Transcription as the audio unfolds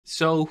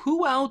So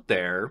who out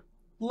there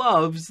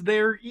loves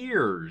their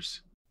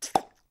ears?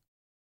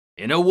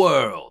 In a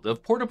world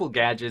of portable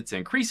gadgets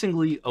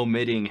increasingly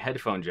omitting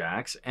headphone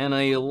jacks and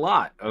a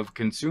lot of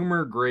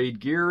consumer-grade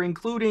gear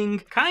including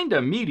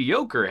kinda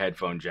mediocre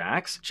headphone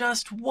jacks,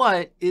 just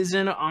what is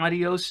an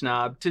audio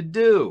snob to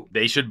do?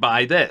 They should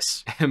buy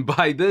this. And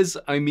by this,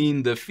 I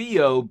mean the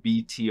Fiio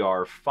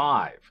BTR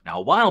 5. Now,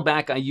 a while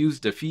back, I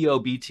used a Fiio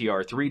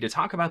BTR 3 to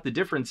talk about the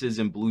differences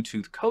in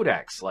Bluetooth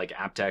codecs like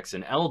aptX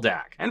and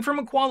LDAC. And from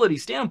a quality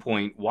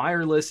standpoint,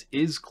 wireless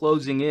is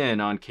closing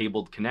in on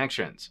cabled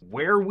connections.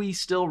 Where we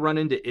still run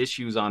into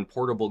issues on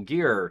portable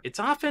gear, it's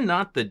often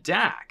not the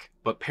DAC,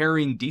 but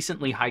pairing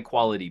decently high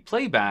quality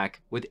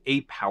playback with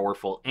a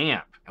powerful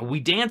amp. And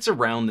we dance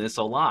around this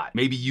a lot.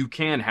 Maybe you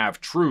can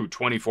have true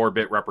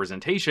 24-bit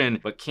representation,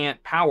 but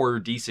can't power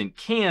decent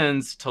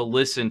cans to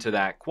listen to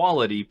that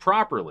quality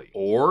properly.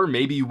 Or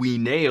maybe we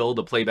nail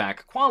the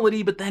playback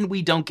quality, but then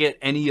we don't get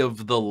any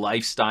of the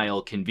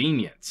lifestyle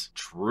convenience.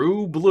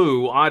 True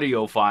blue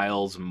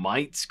audiophiles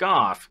might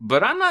scoff,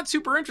 but I'm not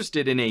super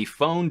interested in a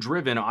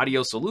phone-driven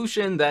audio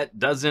solution that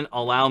doesn't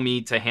allow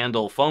me to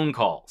handle phone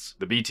calls.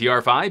 The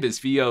BTR 5 is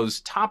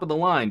Fiio's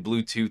top-of-the-line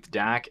Bluetooth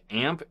DAC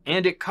amp,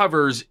 and it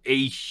covers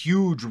a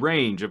huge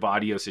range of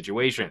audio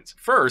situations.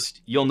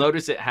 First, you'll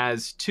notice it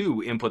has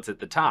two inputs at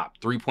the top,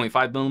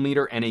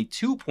 3.5mm and a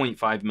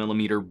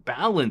 2.5mm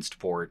balanced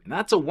port, and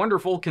that's a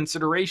wonderful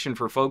consideration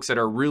for folks that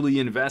are really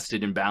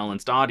invested in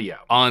balanced audio.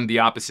 On the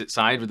opposite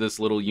side of this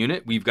little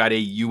unit, we've got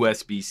a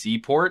USB-C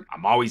port.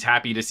 I'm always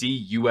happy to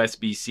see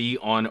USB-C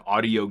on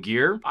audio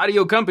gear.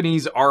 Audio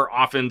companies are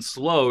often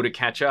slow to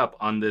catch up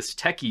on this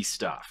techie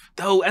stuff.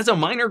 Though, as a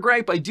minor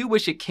gripe, I do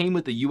wish it came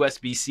with a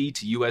USB-C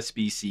to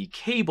USB-C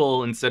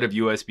cable instead of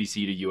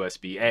USB-C to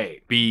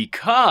USB-A,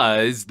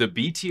 because the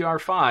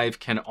BTR 5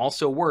 can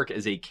also work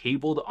as a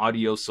cabled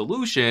audio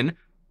solution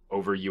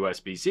over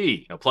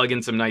USB-C. Now plug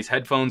in some nice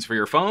headphones for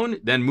your phone,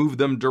 then move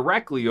them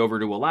directly over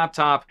to a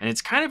laptop, and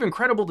it's kind of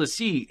incredible to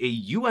see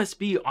a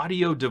USB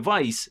audio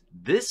device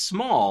this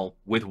small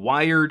with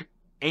wired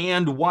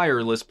and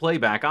wireless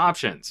playback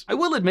options. I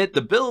will admit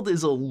the build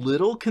is a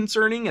little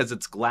concerning as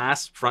it's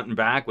glass front and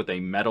back with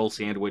a metal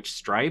sandwich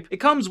stripe. It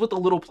comes with a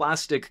little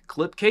plastic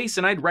clip case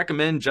and I'd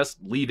recommend just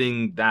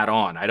leaving that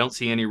on. I don't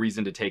see any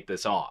reason to take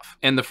this off.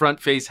 And the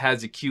front face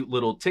has a cute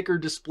little ticker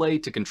display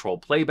to control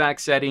playback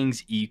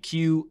settings,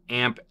 EQ,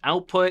 amp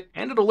output,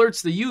 and it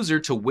alerts the user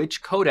to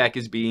which codec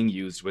is being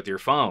used with your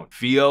phone.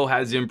 Fiio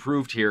has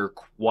improved here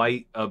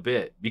quite a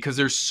bit because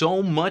there's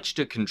so much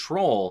to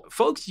control.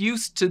 Folks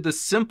used to the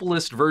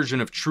simplest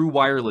version of true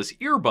wireless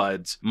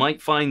earbuds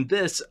might find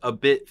this a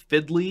bit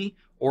fiddly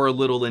or a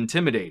little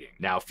intimidating.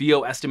 Now,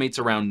 Fiio estimates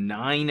around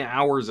 9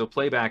 hours of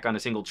playback on a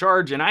single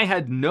charge, and I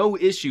had no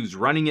issues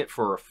running it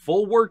for a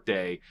full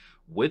workday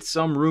with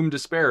some room to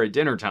spare at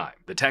dinner time.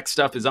 The tech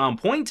stuff is on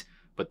point,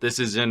 but this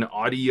is an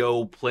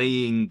audio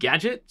playing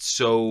gadget,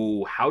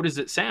 so how does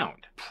it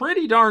sound?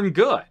 Pretty darn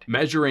good.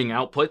 Measuring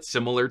output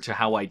similar to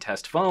how I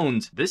test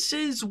phones, this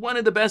is one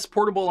of the best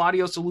portable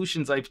audio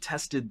solutions I've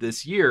tested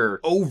this year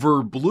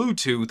over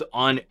Bluetooth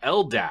on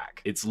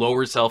LDAC. It's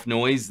lower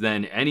self-noise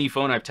than any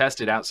phone I've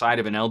tested outside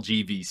of an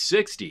LG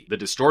V60. The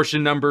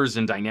distortion numbers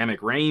and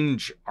dynamic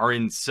range are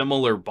in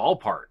similar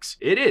ballparks.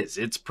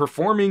 It's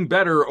performing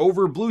better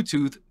over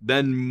Bluetooth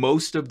than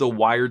most of the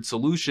wired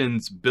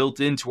solutions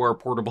built into our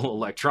portable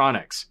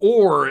electronics,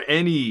 or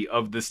any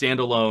of the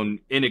standalone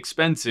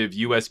inexpensive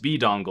USB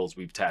dongles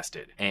we've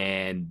tested.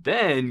 And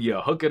then you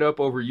hook it up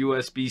over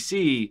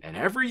USB-C and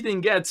everything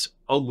gets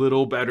a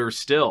little better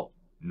still.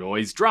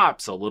 Noise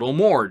drops a little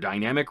more,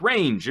 dynamic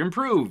range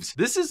improves.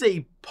 This is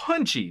a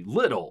punchy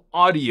little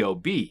audio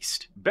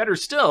beast. Better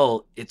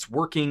still, it's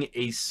working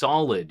a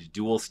solid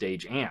dual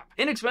stage amp.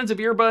 Inexpensive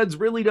earbuds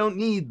really don't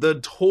need the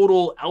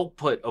total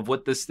output of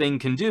what this thing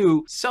can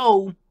do,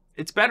 so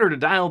it's better to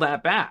dial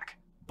that back.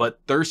 But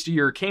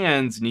thirstier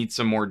cans need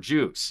some more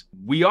juice.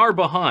 We are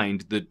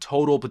behind the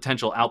total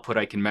potential output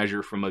I can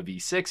measure from a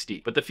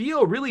V60, but the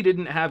Fiio really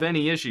didn't have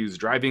any issues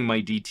driving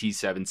my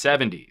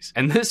DT770s.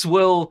 And this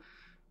will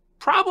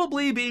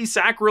probably be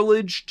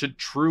sacrilege to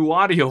true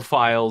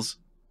audiophiles,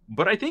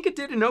 but I think it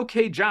did an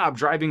okay job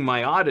driving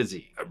my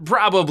Odyssey.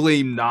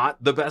 Probably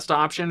not the best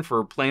option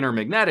for planar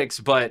magnetics,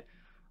 but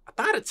I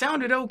thought it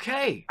sounded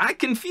okay. I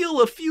can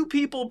feel a few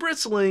people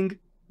bristling,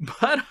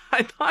 but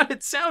I thought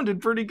it sounded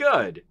pretty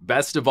good.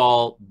 Best of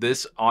all,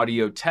 this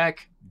audio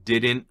tech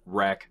didn't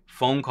wreck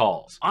phone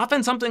calls.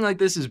 Often something like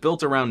this is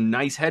built around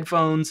nice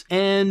headphones,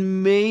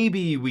 and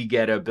maybe we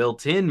get a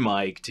built-in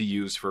mic to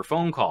use for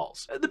phone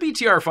calls. The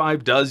BTR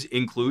 5 does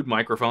include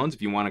microphones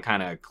if you want to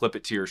kind of clip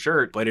it to your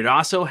shirt, but it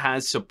also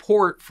has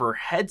support for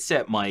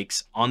headset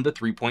mics on the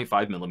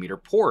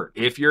 3.5mm port.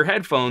 If your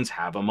headphones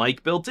have a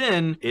mic built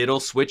in, it'll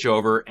switch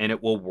over and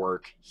it will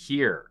work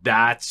here.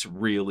 That's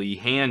really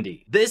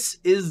handy. This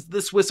is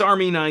the Swiss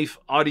Army knife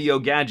audio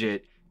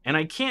gadget and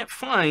I can't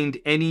find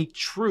any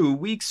true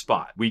weak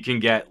spot. We can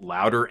get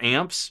louder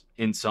amps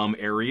in some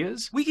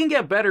areas. We can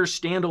get better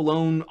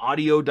standalone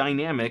audio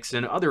dynamics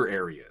in other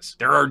areas.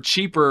 There are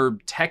cheaper,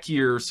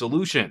 techier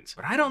solutions,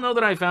 but I don't know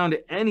that I found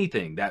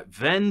anything that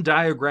Venn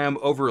diagram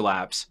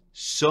overlaps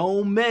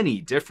so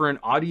many different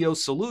audio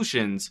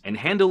solutions and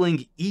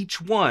handling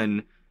each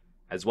one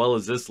as well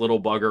as this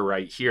little bugger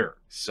right here.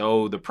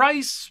 So the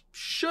price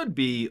should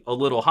be a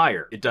little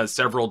higher. It does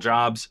several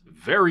jobs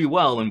very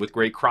well and with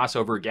great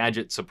crossover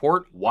gadget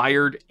support,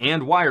 wired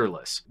and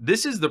wireless.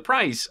 This is the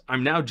price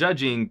I'm now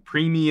judging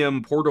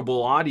premium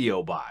portable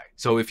audio by.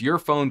 So if your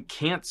phone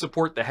can't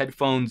support the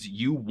headphones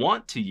you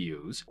want to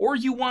use, or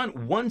you want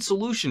one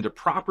solution to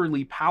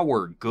properly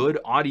power good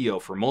audio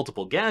for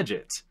multiple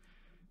gadgets,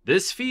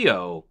 this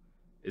Fiio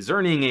is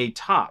earning a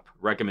top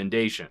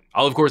recommendation.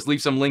 I'll of course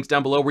leave some links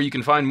down below where you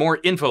can find more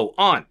info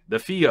on the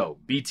Fiio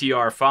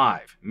BTR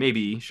 5.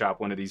 Maybe shop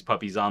one of these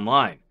puppies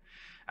online.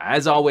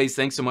 As always,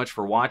 thanks so much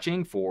for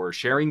watching, for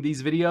sharing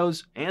these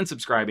videos, and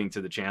subscribing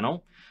to the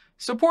channel.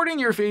 Supporting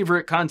your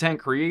favorite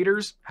content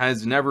creators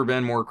has never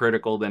been more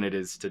critical than it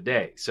is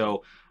today.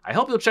 So I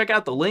hope you'll check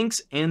out the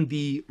links and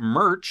the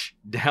merch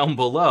down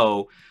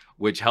below,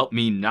 which help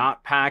me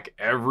not pack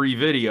every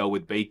video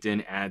with baked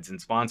in ads and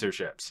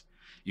sponsorships.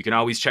 You can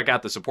always check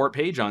out the support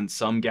page on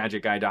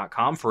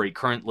SomeGadgetGuy.com for a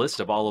current list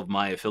of all of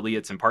my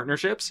affiliates and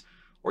partnerships,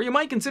 or you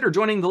might consider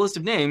joining the list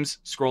of names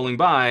scrolling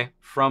by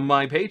from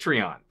my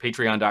Patreon,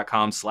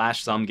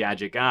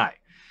 patreon.com/SomeGadgetGuy.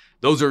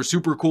 Those are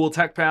super cool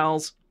tech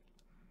pals.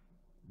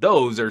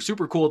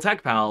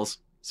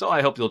 So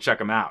I hope you'll check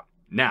them out.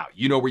 Now,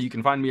 you know where you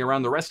can find me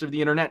around the rest of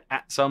the internet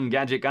at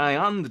SomeGadgetGuy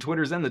on the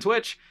Twitters and the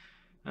Twitch,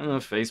 the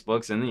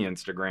Facebooks and the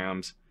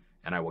Instagrams,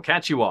 and I will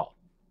catch you all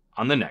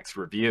on the next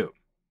review.